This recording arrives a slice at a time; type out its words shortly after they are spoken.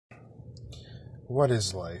What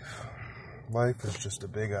is life? Life is just a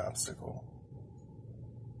big obstacle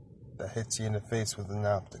that hits you in the face with an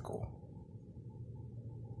optical.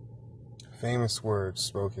 Famous words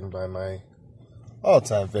spoken by my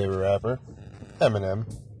all-time favorite rapper,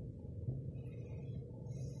 Eminem.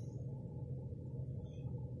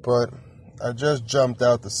 But I just jumped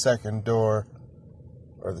out the second door,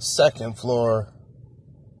 or the second floor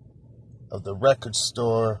of the record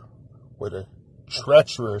store with a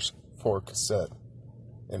treacherous 4-cassette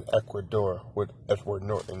in Ecuador with Edward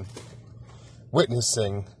Norton,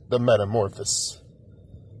 witnessing the metamorphosis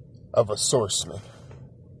of a swordsman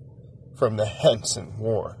from the Henson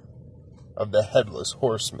War of the Headless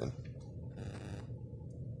Horseman.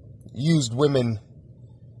 Used women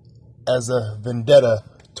as a vendetta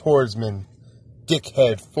towardsman,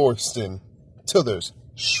 dickhead Forston, till there's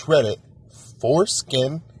shredded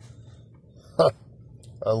foreskin.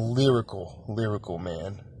 A lyrical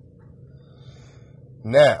man.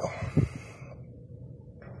 Now,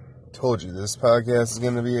 told you this podcast is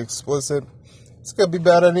going to be explicit. It's going to be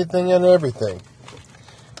about anything and everything.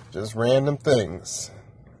 Just random things.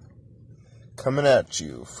 Coming at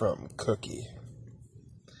you from Cookie.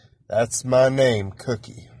 That's my name,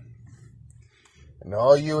 Cookie. And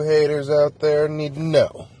all you haters out there need to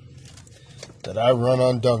know that I run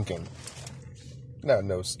on Dunkin'. Not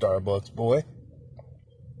no Starbucks boy.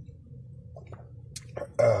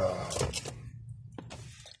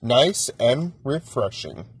 Nice and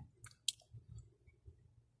refreshing.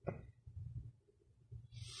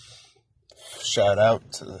 Shout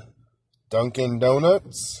out to Dunkin'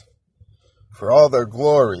 Donuts for all their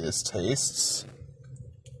glorious tastes.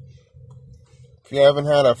 If you haven't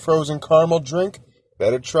had a frozen caramel drink,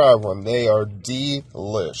 better try one. They are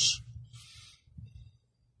delish.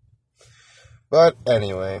 But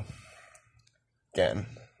anyway, again,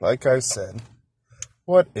 like I said,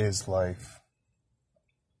 what is life?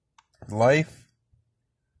 Life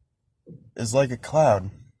is like a cloud.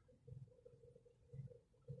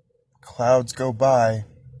 Clouds go by,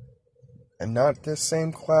 and not this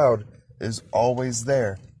same cloud is always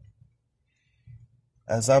there.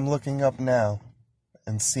 As I'm looking up now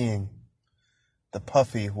and seeing the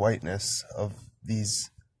puffy whiteness of these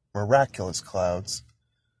miraculous clouds,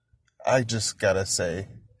 I just gotta say,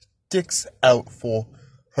 dicks out for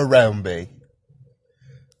Harambe.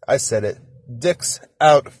 I said it. Dicks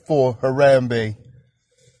out for Harambe.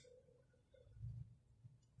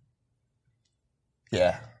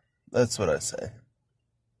 Yeah, that's what I say.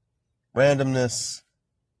 Randomness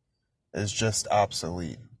is just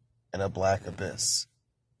obsolete in a black abyss.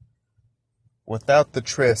 Without the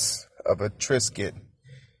tris of a Triscuit,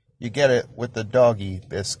 you get it with the doggy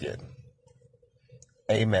biscuit.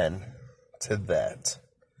 Amen to that.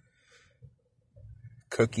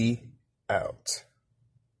 Cookie out.